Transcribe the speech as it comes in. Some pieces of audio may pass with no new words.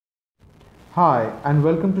Hi and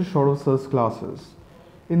welcome to Short Sir's classes.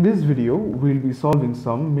 In this video, we'll be solving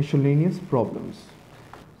some miscellaneous problems.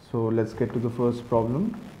 So let's get to the first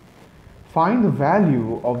problem. Find the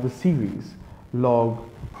value of the series log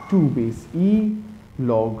 2 base e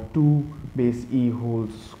log 2 base e whole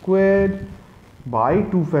squared by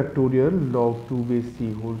 2 factorial log 2 base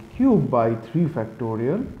e whole cube by 3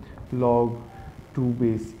 factorial log 2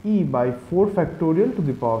 base e by 4 factorial to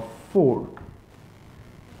the power 4.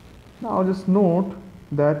 Now just note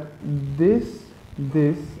that this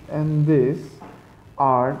and this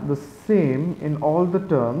are the same in all the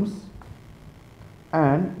terms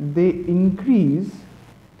and they increase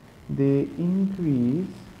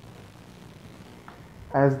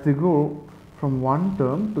as they go from one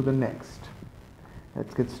term to the next.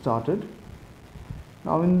 Let's get started.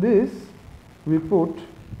 Now in this we put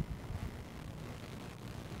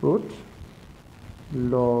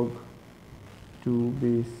log 2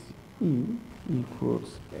 base e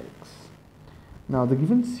equals x. Now the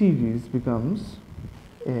given series becomes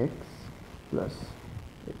x plus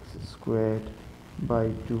x squared by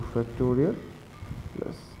 2 factorial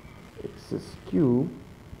plus x cube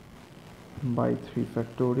by 3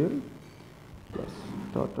 factorial plus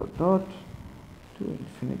dot dot dot to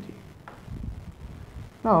infinity.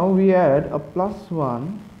 Now we add a plus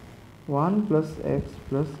 1 plus x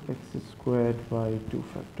squared by 2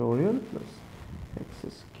 factorial plus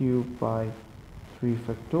x cubed by 3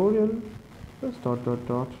 factorial plus dot dot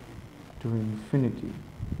dot to infinity.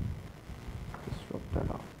 Just drop that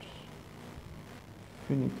out.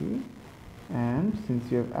 Infinity, and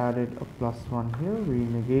since you have added a plus 1 here, we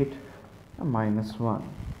negate a minus 1.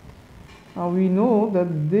 Now we know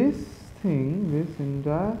that this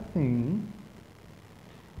entire thing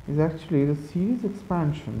is actually the series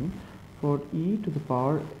expansion for e to the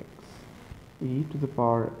power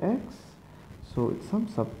x. So it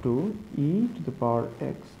sums up to e to the power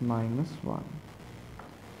x minus 1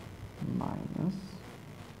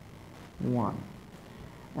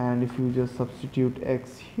 and if you just substitute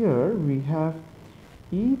x here, we have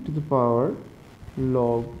e to the power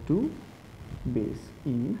log 2 base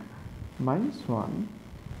e minus 1,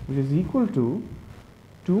 which is equal to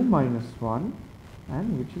 2 minus 1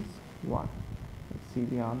 and which is 1. Let's see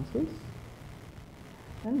the answers,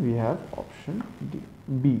 and we have option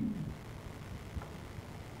B.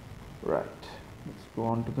 Right, let's go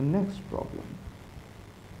on to the next problem.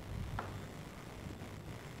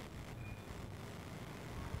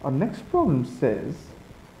 Our next problem says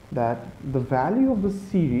that the value of the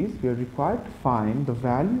series, we are required to find the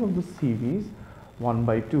value of the series 1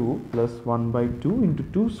 by 2 plus 1 by 2 into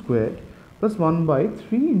 2 squared plus 1 by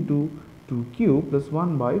 3 into 2 cube plus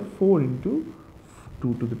 1 by 4 into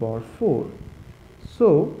 2 to the power 4.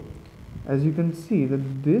 So as you can see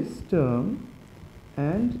that this term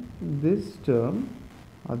and this term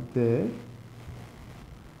are there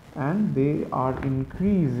and they are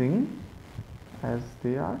increasing as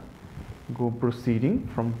they are proceeding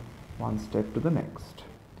from one step to the next.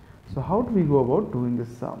 So how do we go about doing this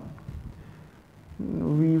sum?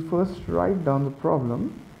 We first write down the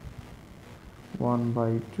problem. 1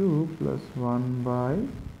 by 2 plus 1 by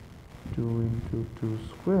 2 into 2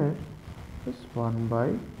 squared plus 1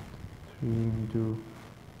 by 3 into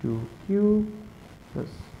 2 cube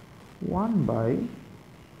plus 1 by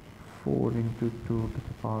 4 into 2 to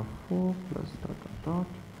the power 4 plus dot dot dot,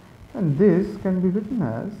 and this can be written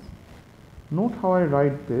as, note how I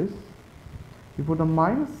write this, we put a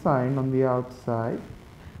minus sign on the outside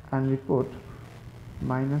and we put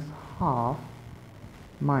minus half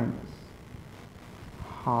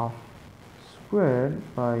squared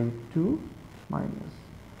by 2 minus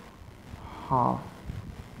half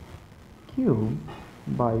cube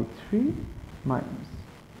by 3 minus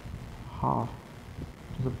half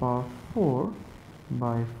to the power 4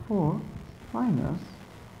 by 4 minus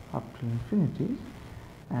up to infinity,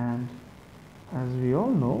 and as we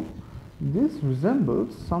all know, this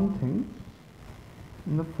resembles something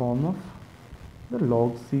in the form of the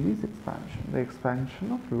log series expansion, the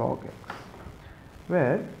expansion of log x,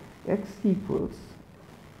 where x equals,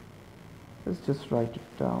 let's just write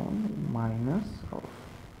it down, minus of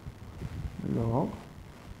log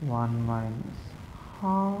 1 minus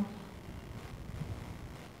half,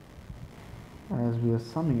 as we are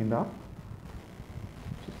summing it up,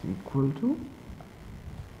 which is equal to